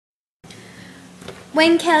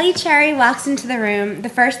When Kelly Cherry walks into the room, the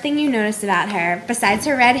first thing you notice about her, besides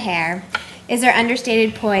her red hair, is her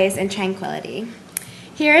understated poise and tranquility.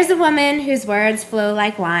 Here is a woman whose words flow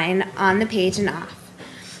like wine, on the page and off.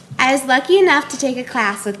 I was lucky enough to take a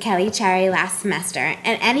class with Kelly Cherry last semester,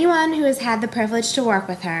 and anyone who has had the privilege to work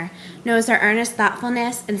with her knows her earnest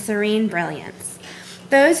thoughtfulness and serene brilliance.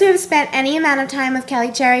 Those who have spent any amount of time with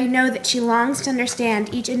Kelly Cherry know that she longs to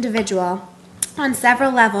understand each individual on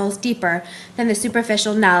several levels deeper than the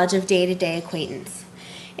superficial knowledge of day-to-day acquaintance.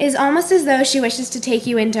 It is almost as though she wishes to take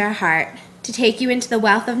you into her heart, to take you into the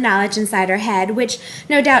wealth of knowledge inside her head, which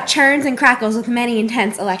no doubt churns and crackles with many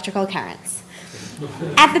intense electrical currents.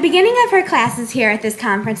 At the beginning of her classes here at this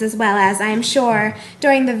conference, as well as, I am sure,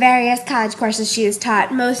 during the various college courses she has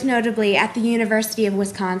taught, most notably at the University of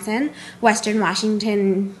Wisconsin, Western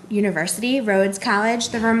Washington University, Rhodes College,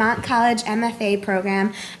 the Vermont College MFA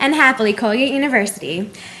program, and happily Colgate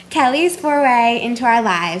University, Kelly's foray into our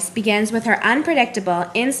lives begins with her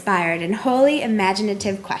unpredictable, inspired, and wholly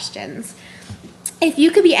imaginative questions. If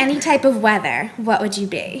you could be any type of weather, what would you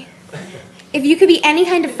be? If you could be any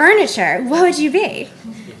kind of furniture, what would you be?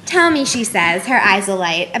 Tell me, she says, her eyes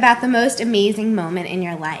alight, about the most amazing moment in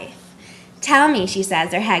your life. Tell me, she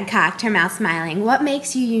says, her head cocked, her mouth smiling, what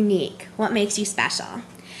makes you unique? What makes you special?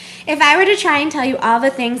 If I were to try and tell you all the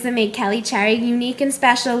things that make Kelly Cherry unique and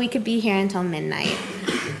special, we could be here until midnight.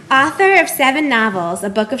 Author of 7 novels, a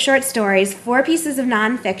book of short stories, 4 pieces of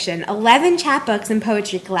nonfiction, 11 chapbooks and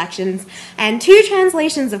poetry collections, and 2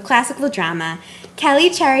 translations of classical drama, Kelly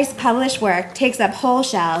Cherry's published work takes up whole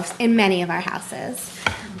shelves in many of our houses.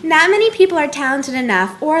 Not many people are talented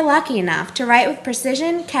enough or lucky enough to write with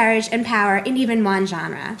precision, courage, and power in even one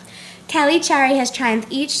genre. Kelly Cherry has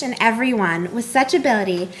triumphed each and every one with such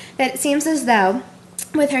ability that it seems as though,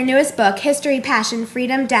 with her newest book, History, Passion,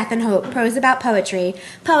 Freedom, Death, and Hope, Prose About Poetry,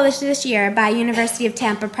 published this year by University of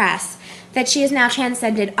Tampa Press, that she has now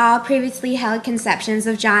transcended all previously held conceptions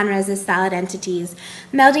of genres as solid entities,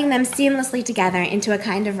 melding them seamlessly together into a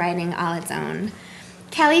kind of writing all its own.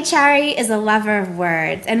 Kelly Cherry is a lover of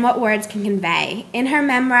words and what words can convey. In her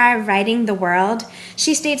memoir, Writing the World,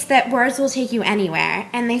 she states that words will take you anywhere,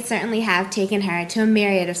 and they certainly have taken her to a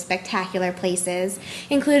myriad of spectacular places,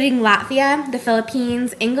 including Latvia, the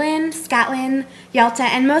Philippines, England, Scotland, Yalta,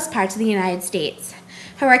 and most parts of the United States.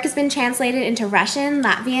 Her work has been translated into Russian,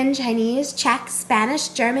 Latvian, Chinese, Czech, Spanish,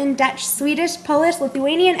 German, Dutch, Swedish, Polish,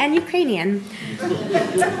 Lithuanian, and Ukrainian.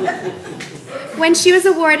 When she was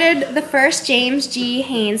awarded the first James G.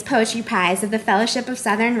 Haynes Poetry Prize of the Fellowship of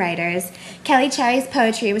Southern Writers, Kelly Cherry's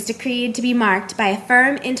poetry was decreed to be marked by a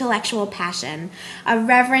firm intellectual passion, a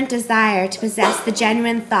reverent desire to possess the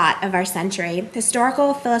genuine thought of our century,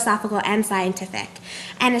 historical, philosophical, and scientific,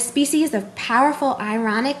 and a species of powerful,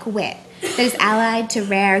 ironic wit that is allied to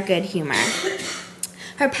rare good humor.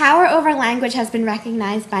 Her power over language has been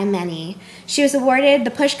recognized by many. She was awarded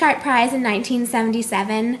the Pushcart Prize in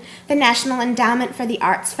 1977, the National Endowment for the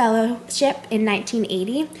Arts Fellowship in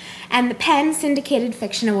 1980, and the PEN Syndicated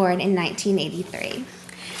Fiction Award in 1983.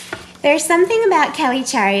 There's something about Kelly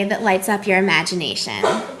Cherry that lights up your imagination.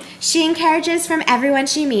 She encourages from everyone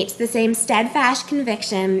she meets the same steadfast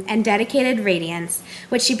conviction and dedicated radiance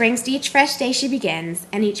which she brings to each fresh day she begins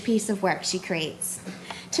and each piece of work she creates.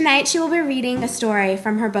 Tonight she will be reading a story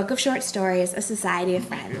from her book of short stories, A Society of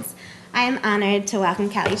Friends. I am honored to welcome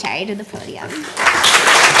Kelly Cherry to the podium.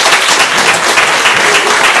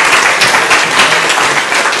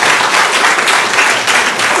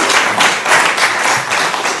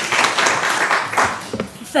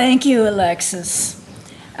 Thank you, Alexis.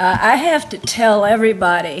 I have to tell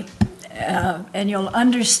everybody, and you'll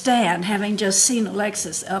understand, having just seen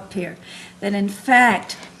Alexis up here, that in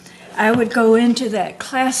fact, I would go into that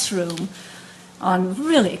classroom on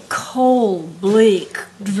really cold, bleak,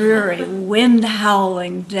 dreary,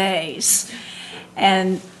 wind-howling days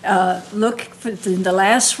and look in the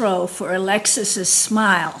last row for Alexis's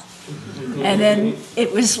smile. And then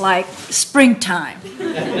it was like springtime.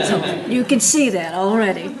 So you can see that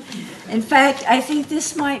already. In fact, I think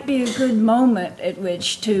this might be a good moment at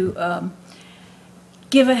which to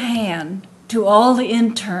give a hand to all the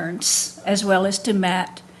interns, as well as to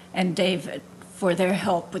Matt and David, for their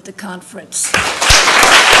help with the conference.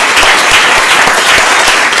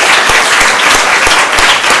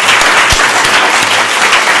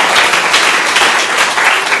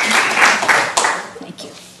 Thank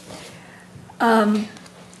you.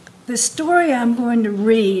 The story I'm going to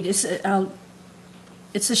read is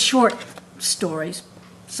it's a short story,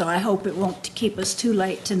 so I hope it won't keep us too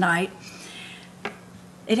late tonight.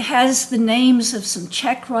 It has the names of some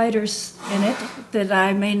Czech writers in it that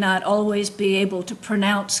I may not always be able to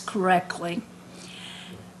pronounce correctly.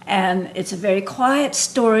 And it's a very quiet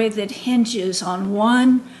story that hinges on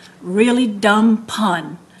one really dumb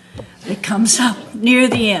pun that comes up near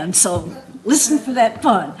the end. So listen for that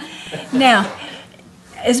pun. Now,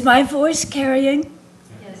 is my voice carrying?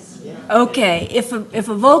 Yes. Okay, if a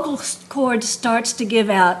vocal cord starts to give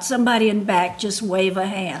out, somebody in back just wave a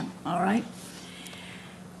hand, all right?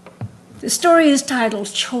 The story is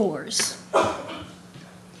titled Chores.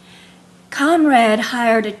 Conrad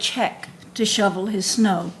hired a Czech to shovel his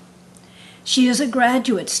snow. She is a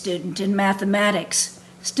graduate student in mathematics,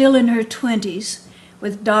 still in her 20s,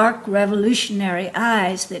 with dark revolutionary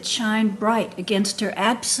eyes that shine bright against her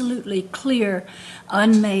absolutely clear,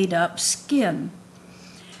 unmade-up skin.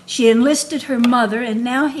 She enlisted her mother, and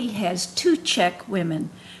now he has 2 Czech women,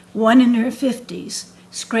 one in her 50s,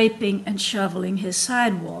 scraping and shoveling his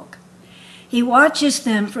sidewalk. He watches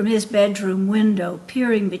them from his bedroom window,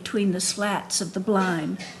 peering between the slats of the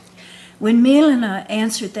blind. When Milena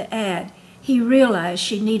answered the ad, he realized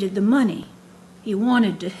she needed the money. He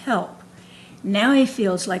wanted to help. Now he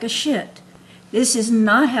feels like a shit. This is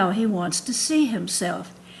not how he wants to see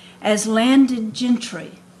himself, as landed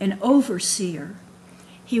gentry, an overseer.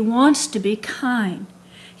 He wants to be kind.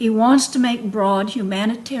 He wants to make broad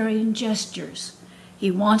humanitarian gestures. He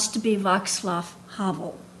wants to be Václav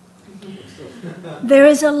Havel. There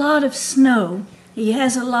is a lot of snow. He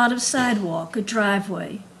has a lot of sidewalk, a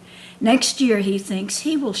driveway. Next year, he thinks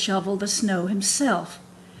he will shovel the snow himself.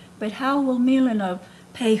 But how will Milena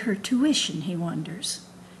pay her tuition, he wonders.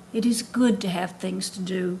 It is good to have things to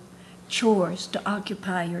do, chores to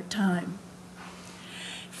occupy your time.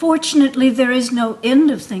 Fortunately, there is no end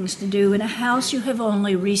of things to do in a house you have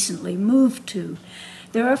only recently moved to.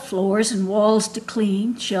 There are floors and walls to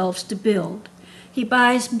clean, shelves to build. He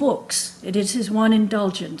buys books. It is his one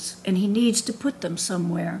indulgence, and he needs to put them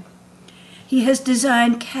somewhere. He has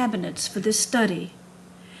designed cabinets for the study.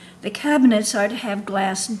 The cabinets are to have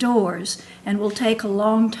glass doors and will take a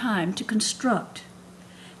long time to construct.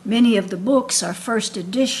 Many of the books are first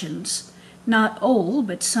editions, not old,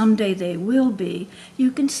 but someday they will be.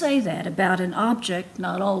 You can say that about an object,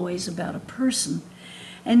 not always about a person.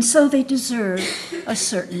 And so they deserve a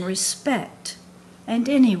certain respect. And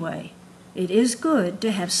anyway, it is good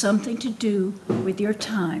to have something to do with your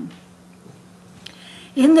time.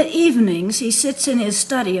 In the evenings, he sits in his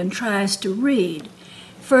study and tries to read.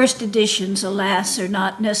 First editions, alas, are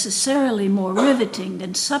not necessarily more riveting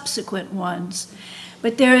than subsequent ones,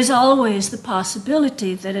 but there is always the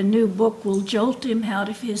possibility that a new book will jolt him out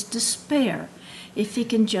of his despair if he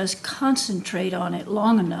can just concentrate on it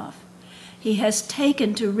long enough. He has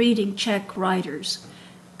taken to reading Czech writers,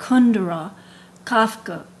 Kundera,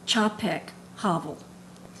 Kafka, Čapek, Havel.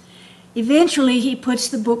 Eventually, he puts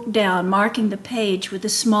the book down, marking the page with a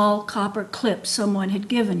small copper clip someone had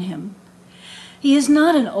given him. He is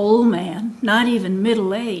not an old man, not even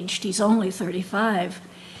middle-aged, he's only 35,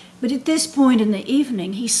 but at this point in the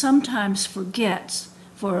evening, he sometimes forgets,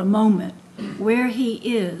 for a moment, where he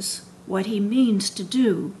is, what he means to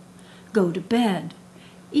do, go to bed,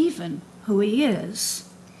 even who he is.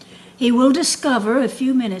 He will discover a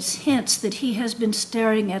few minutes hence that he has been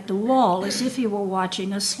staring at the wall as if he were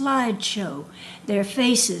watching a slideshow, their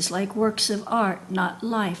faces like works of art, not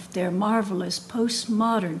life, their marvelous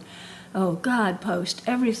postmodern, oh God, post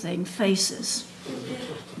everything faces.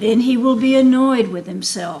 Then he will be annoyed with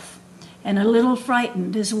himself and a little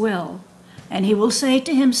frightened as well, and he will say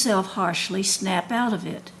to himself harshly, snap out of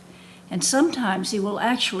it. And sometimes he will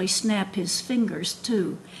actually snap his fingers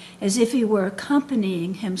too, as if he were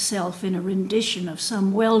accompanying himself in a rendition of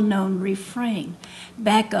some well-known refrain,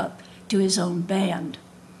 back up to his own band.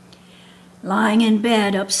 Lying in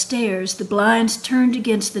bed upstairs, the blinds turned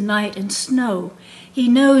against the night and snow, he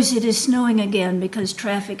knows it is snowing again because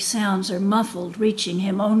traffic sounds are muffled, reaching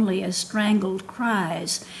him only as strangled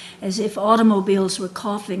cries, as if automobiles were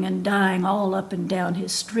coughing and dying all up and down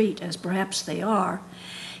his street, as perhaps they are.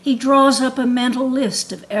 He draws up a mental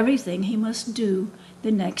list of everything he must do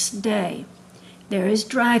the next day. There is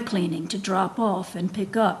dry cleaning to drop off and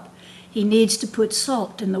pick up. He needs to put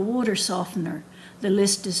salt in the water softener. The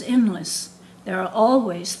list is endless. There are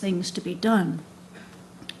always things to be done.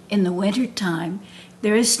 In the winter time,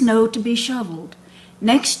 there is snow to be shoveled.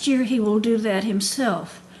 Next year he will do that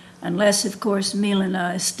himself, unless, of course,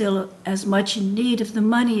 Milena is still as much in need of the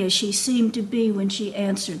money as she seemed to be when she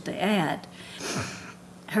answered the ad.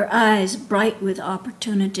 Her eyes bright with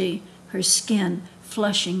opportunity, her skin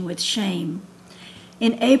flushing with shame.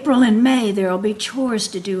 In April and May, there will be chores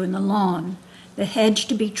to do in the lawn. The hedge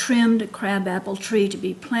to be trimmed, a crabapple tree to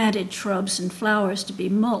be planted, shrubs and flowers to be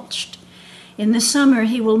mulched. In the summer,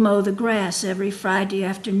 he will mow the grass every Friday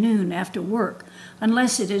afternoon after work,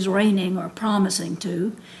 unless it is raining or promising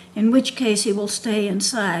to, in which case he will stay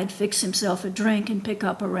inside, fix himself a drink, and pick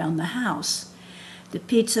up around the house. The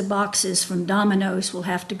pizza boxes from Domino's will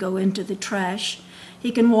have to go into the trash.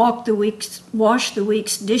 He can wash the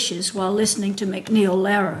week's dishes while listening to McNeil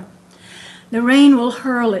Lehrer. The rain will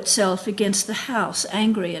hurl itself against the house,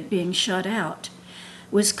 angry at being shut out.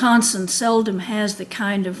 Wisconsin seldom has the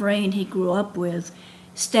kind of rain he grew up with,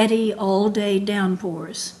 steady all-day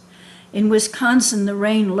downpours. In Wisconsin, the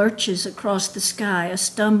rain lurches across the sky, a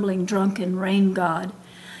stumbling, drunken rain god.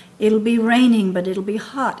 It'll be raining, but it'll be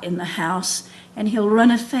hot in the house, and he'll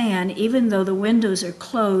run a fan even though the windows are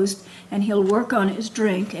closed, and he'll work on his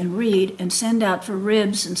drink and read and send out for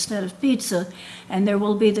ribs instead of pizza, and there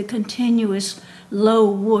will be the continuous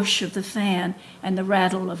low whoosh of the fan and the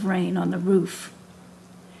rattle of rain on the roof.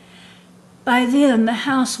 By then, the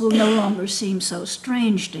house will no longer seem so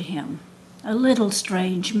strange to him. A little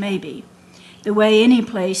strange, maybe. The way any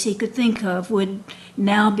place he could think of would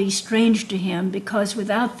now be strange to him, because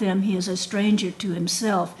without them he is a stranger to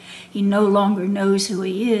himself. He no longer knows who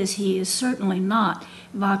he is. He is certainly not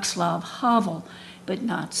Václav Havel, but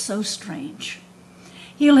not so strange.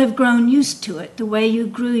 He'll have grown used to it, the way you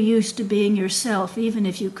grew used to being yourself, even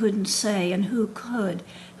if you couldn't say, and who could,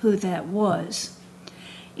 who that was.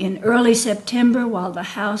 In early September, while the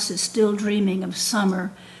house is still dreaming of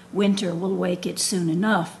summer, winter will wake it soon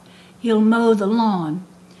enough. He'll mow the lawn.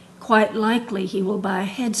 Quite likely he will buy a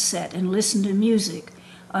headset and listen to music.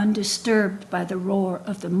 Undisturbed by the roar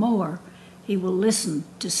of the mower, he will listen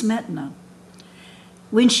to Smetana.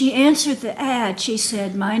 When she answered the ad, she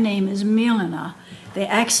said, "My name is Milena." The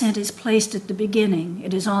accent is placed at the beginning.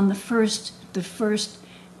 It is on the first.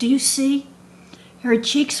 Do you see? Her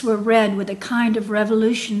cheeks were red with a kind of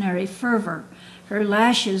revolutionary fervor, her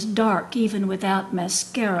lashes dark even without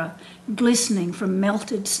mascara, glistening from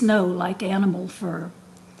melted snow like animal fur.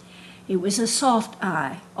 It was a soft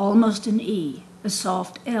I, almost an E, a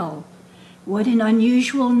soft L. "What an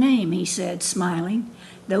unusual name," he said, smiling,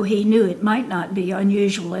 though he knew it might not be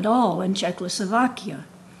unusual at all in Czechoslovakia.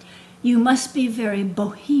 "You must be very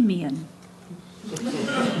bohemian."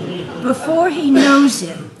 Before he knows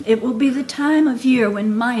it, it will be the time of year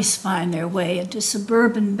when mice find their way into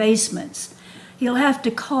suburban basements. He'll have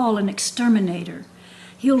to call an exterminator.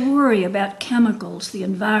 He'll worry about chemicals, the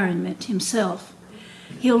environment, himself.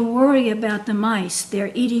 He'll worry about the mice.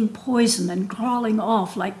 They're eating poison and crawling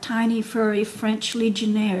off like tiny furry French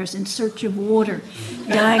legionnaires in search of water,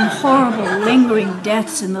 dying horrible, lingering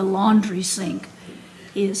deaths in the laundry sink.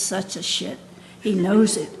 He is such a shit. He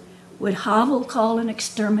knows it. Would Havel call an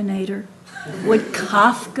exterminator? Would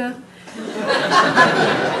Kafka?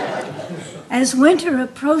 As winter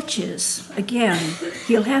approaches, again,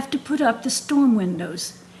 he'll have to put up the storm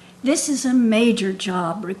windows. This is a major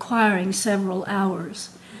job requiring several hours.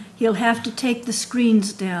 He'll have to take the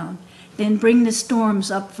screens down, then bring the storms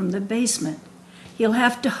up from the basement. He'll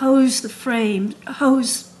have to hose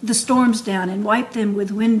the storms down and wipe them with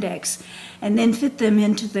Windex, and then fit them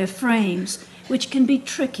into their frames, which can be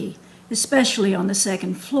tricky, especially on the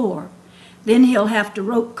second floor. Then he'll have to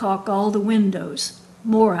rope caulk all the windows.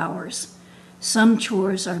 More hours. Some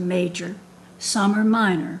chores are major, some are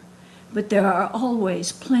minor, but there are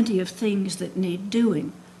always plenty of things that need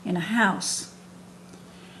doing in a house.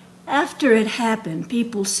 After it happened,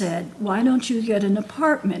 people said, "Why don't you get an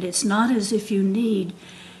apartment? It's not as if you need."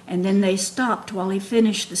 And then they stopped while he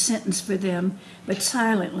finished the sentence for them, but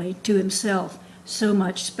silently to himself, "So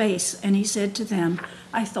much space." And he said to them,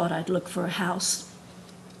 "I thought I'd look for a house."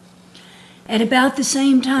 At about the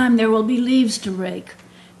same time, there will be leaves to rake.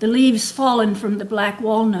 The leaves fallen from the black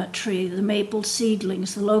walnut tree, the maple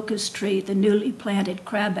seedlings, the locust tree, the newly planted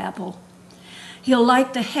crabapple. He'll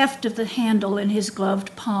like the heft of the handle in his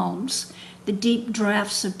gloved palms, the deep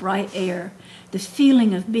draughts of bright air, the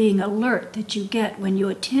feeling of being alert that you get when you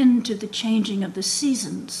attend to the changing of the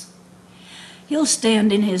seasons. He'll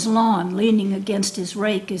stand in his lawn, leaning against his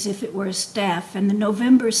rake as if it were a staff, and the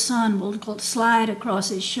November sun will slide across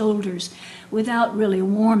his shoulders without really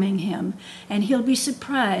warming him, and he'll be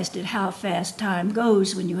surprised at how fast time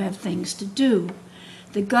goes when you have things to do.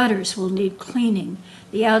 The gutters will need cleaning.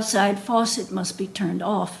 The outside faucet must be turned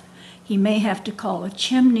off. He may have to call a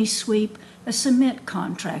chimney sweep, a cement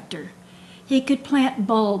contractor. He could plant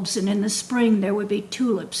bulbs, and in the spring there would be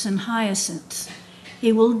tulips and hyacinths.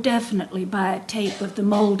 He will definitely buy a tape of the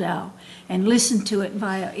Moldau and listen to it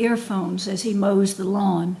via earphones as he mows the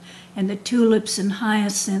lawn, and the tulips and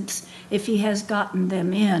hyacinths, if he has gotten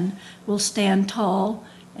them in, will stand tall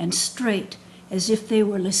and straight as if they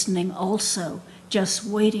were listening also, just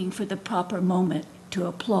waiting for the proper moment to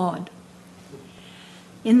applaud.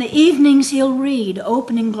 In the evenings, he'll read,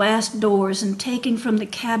 opening glass doors and taking from the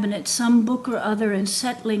cabinet some book or other and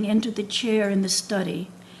settling into the chair in the study.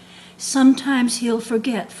 Sometimes he'll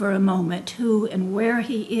forget for a moment who and where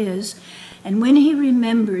he is, and when he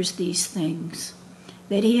remembers these things,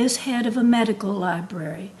 that he is head of a medical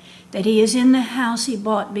library, that he is in the house he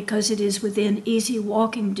bought because it is within easy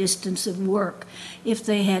walking distance of work. If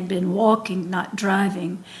they had been walking, not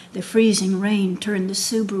driving, the freezing rain turned the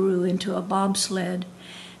Subaru into a bobsled,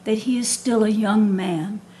 that he is still a young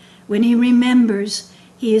man. When he remembers,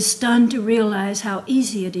 he is stunned to realize how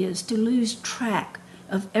easy it is to lose track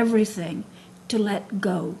of everything, to let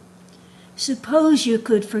go. Suppose you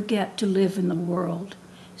could forget to live in the world.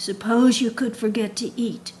 Suppose you could forget to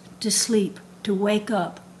eat, to sleep, to wake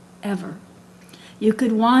up, ever. You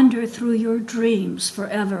could wander through your dreams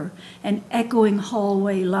forever, an echoing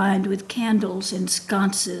hallway lined with candles and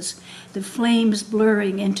sconces, the flames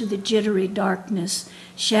blurring into the jittery darkness,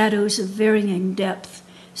 shadows of varying depth,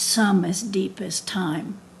 some as deep as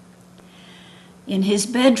time. In his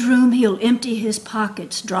bedroom, he'll empty his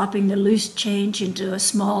pockets, dropping the loose change into a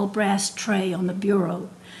small brass tray on the bureau.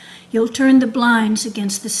 He'll turn the blinds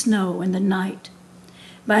against the snow and the night.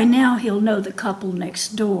 By now, he'll know the couple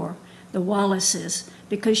next door, the Wallaces,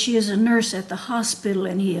 because she is a nurse at the hospital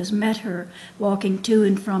and he has met her walking to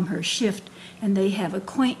and from her shift, and they have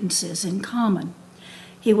acquaintances in common.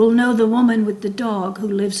 He will know the woman with the dog who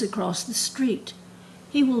lives across the street.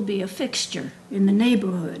 He will be a fixture in the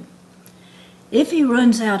neighborhood. If he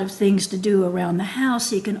runs out of things to do around the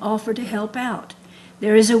house, he can offer to help out.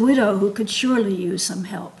 There is a widow who could surely use some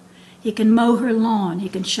help. He can mow her lawn. He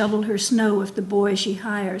can shovel her snow if the boy she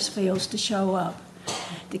hires fails to show up.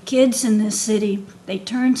 The kids in this city, they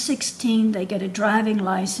turn 16, they get a driving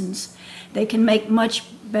license. They can make much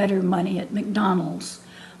better money at McDonald's.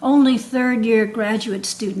 Only third-year graduate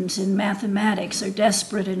students in mathematics are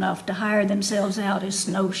desperate enough to hire themselves out as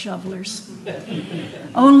snow shovelers.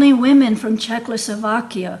 Only women from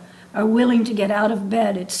Czechoslovakia are willing to get out of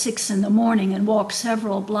bed at 6 in the morning and walk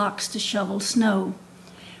several blocks to shovel snow.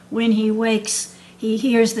 When he wakes, he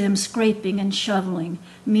hears them scraping and shoveling,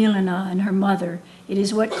 Milena and her mother. It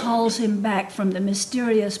is what calls him back from the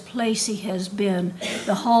mysterious place he has been,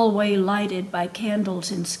 the hallway lighted by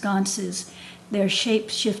candles and sconces, their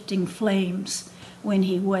shape-shifting flames, when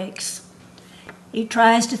he wakes. He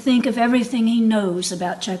tries to think of everything he knows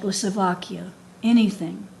about Czechoslovakia,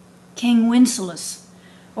 anything, King Wenceslas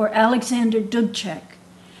or Alexander Dubček.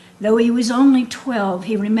 Though he was only 12,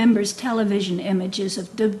 he remembers television images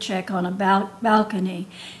of Dubček on a balcony.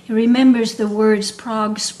 He remembers the words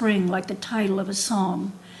Prague Spring like the title of a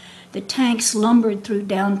song. The tanks lumbered through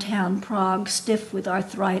downtown Prague, stiff with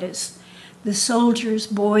arthritis. The soldiers,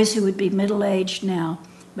 boys who would be middle-aged now,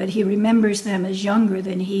 but he remembers them as younger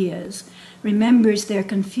than he is, remembers their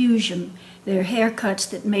confusion, their haircuts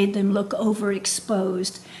that made them look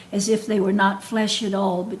overexposed, as if they were not flesh at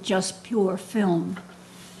all, but just pure film.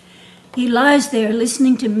 He lies there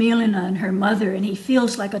listening to Milena and her mother, and he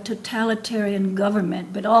feels like a totalitarian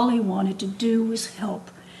government, but all he wanted to do was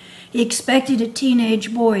help. He expected a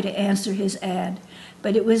teenage boy to answer his ad,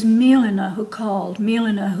 but it was Milena who called,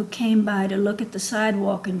 Milena who came by to look at the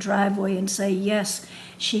sidewalk and driveway and say yes,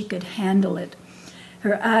 she could handle it.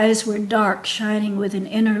 Her eyes were dark, shining with an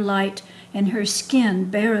inner light, and her skin,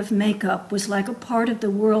 bare of makeup, was like a part of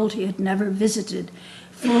the world he had never visited,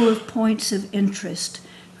 full of points of interest.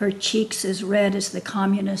 Her cheeks as red as the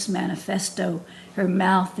Communist Manifesto, her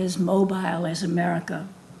mouth as mobile as America.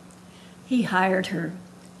 He hired her.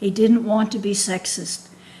 He didn't want to be sexist.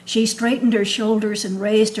 She straightened her shoulders and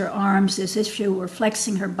raised her arms as if she were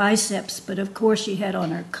flexing her biceps, but of course she had on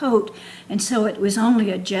her coat, and so it was only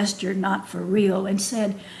a gesture, not for real, and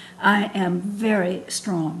said, "I am very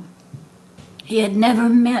strong." He had never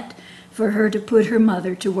meant for her to put her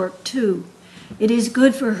mother to work too. It is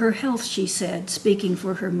good for her health, she said, speaking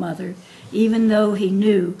for her mother, even though he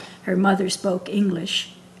knew her mother spoke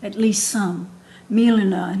English, at least some.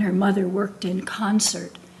 Milena and her mother worked in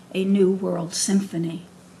concert, a New World Symphony.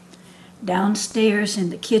 Downstairs in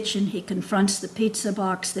the kitchen, he confronts the pizza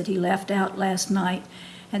box that he left out last night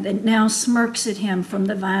and that now smirks at him from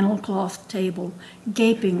the vinyl cloth table,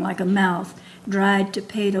 gaping like a mouth, dried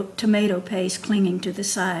tomato paste clinging to the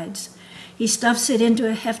sides. He stuffs it into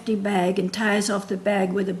a hefty bag and ties off the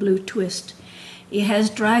bag with a blue twist. He has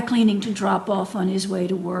dry cleaning to drop off on his way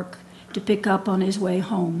to work, to pick up on his way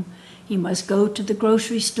home. He must go to the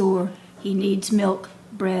grocery store. He needs milk,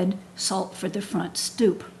 bread, salt for the front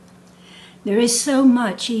stoop. There is so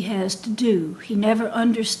much he has to do. He never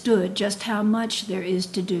understood just how much there is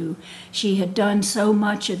to do. She had done so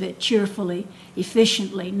much of it cheerfully,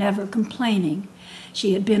 efficiently, never complaining.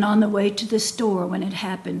 She had been on the way to the store when it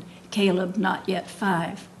happened, Caleb not yet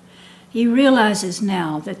 5. He realizes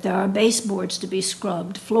now that there are baseboards to be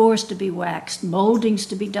scrubbed, floors to be waxed, moldings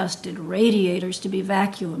to be dusted, radiators to be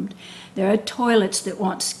vacuumed. There are toilets that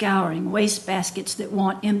want scouring, wastebaskets that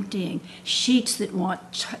want emptying, sheets that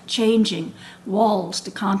want changing, walls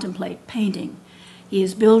to contemplate painting. He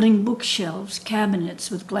is building bookshelves,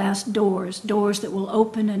 cabinets with glass doors, doors that will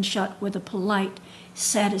open and shut with a polite,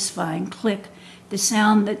 satisfying click, the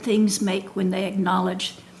sound that things make when they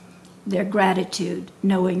acknowledge their gratitude,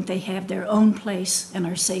 knowing they have their own place and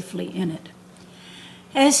are safely in it.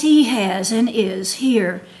 As he has and is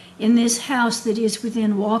here in this house that is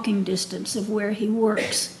within walking distance of where he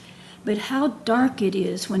works. But how dark it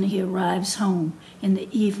is when he arrives home in the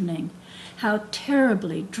evening. How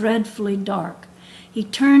terribly, dreadfully dark. He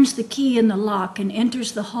turns the key in the lock and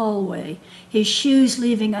enters the hallway, his shoes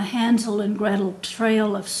leaving a Hansel and Gretel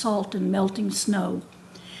trail of salt and melting snow.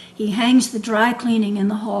 He hangs the dry cleaning in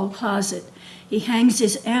the hall closet. He hangs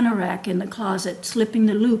his anorak in the closet, slipping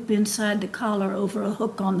the loop inside the collar over a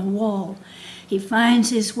hook on the wall. He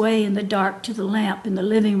finds his way in the dark to the lamp in the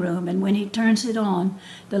living room, and when he turns it on,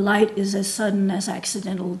 the light is as sudden as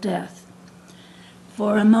accidental death.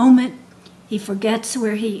 For a moment, he forgets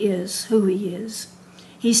where he is, who he is.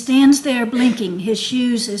 He stands there blinking, his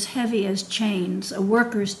shoes as heavy as chains, a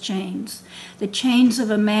worker's chains, the chains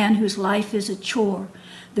of a man whose life is a chore,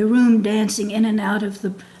 the room dancing in and out of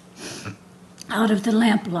the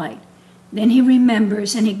lamplight. Then he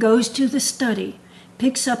remembers and he goes to the study,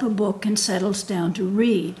 picks up a book and settles down to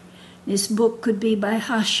read. This book could be by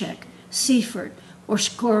Hašek, Seifert, or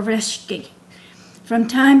Skorovsky. From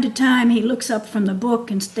time to time he looks up from the book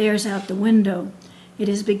and stares out the window. It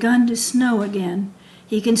has begun to snow again.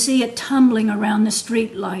 He can see it tumbling around the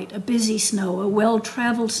street light, a busy snow, a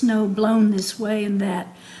well-traveled snow blown this way and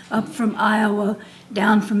that, up from Iowa,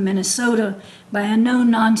 down from Minnesota, by a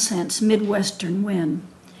no-nonsense Midwestern wind.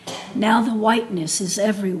 Now the whiteness is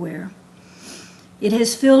everywhere. It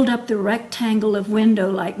has filled up the rectangle of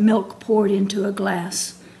window like milk poured into a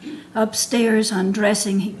glass. Upstairs,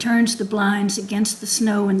 undressing, he turns the blinds against the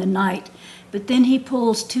snow in the night, but then he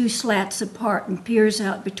pulls 2 slats apart and peers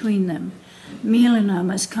out between them. Milena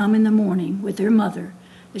must come in the morning with her mother.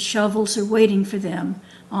 The shovels are waiting for them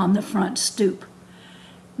on the front stoop.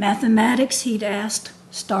 Mathematics, he'd asked,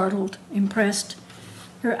 startled, impressed.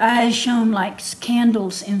 Her eyes shone like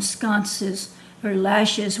candles in sconces. Her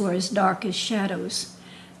lashes were as dark as shadows.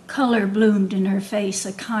 Color bloomed in her face,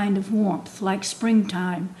 a kind of warmth, like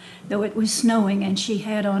springtime, though it was snowing and she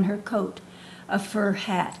had on her coat, a fur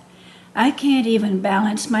hat. I can't even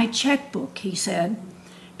balance my checkbook, he said,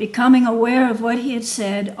 becoming aware of what he had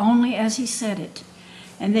said only as he said it.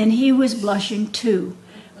 And then he was blushing too,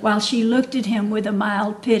 while she looked at him with a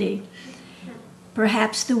mild pity,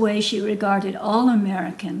 perhaps the way she regarded all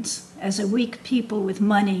Americans as a weak people with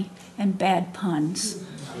money and bad puns.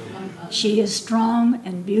 She is strong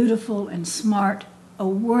and beautiful and smart, a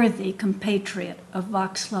worthy compatriot of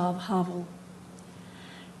Václav Havel.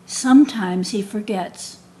 Sometimes he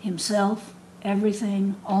forgets himself,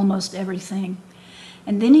 everything, almost everything,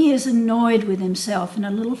 and then he is annoyed with himself and a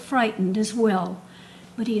little frightened as well.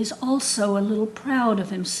 But he is also a little proud of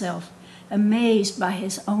himself, amazed by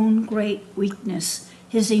his own great weakness,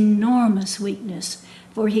 his enormous weakness,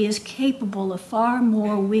 for he is capable of far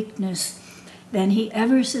more weakness than he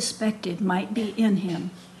ever suspected might be in him.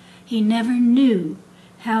 He never knew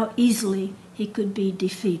how easily he could be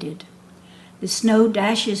defeated. The snow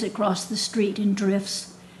dashes across the street in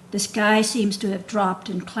drifts. The sky seems to have dropped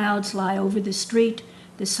and clouds lie over the street,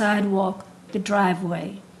 the sidewalk, the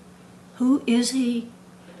driveway. Who is he?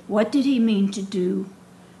 What did he mean to do?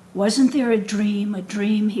 Wasn't there a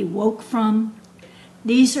dream he woke from?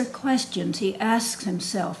 These are questions he asks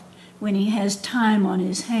himself when he has time on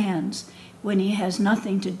his hands, when he has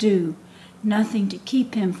nothing to do, nothing to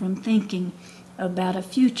keep him from thinking about a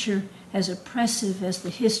future as oppressive as the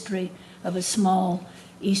history of a small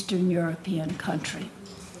Eastern European country.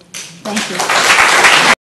 Thank you.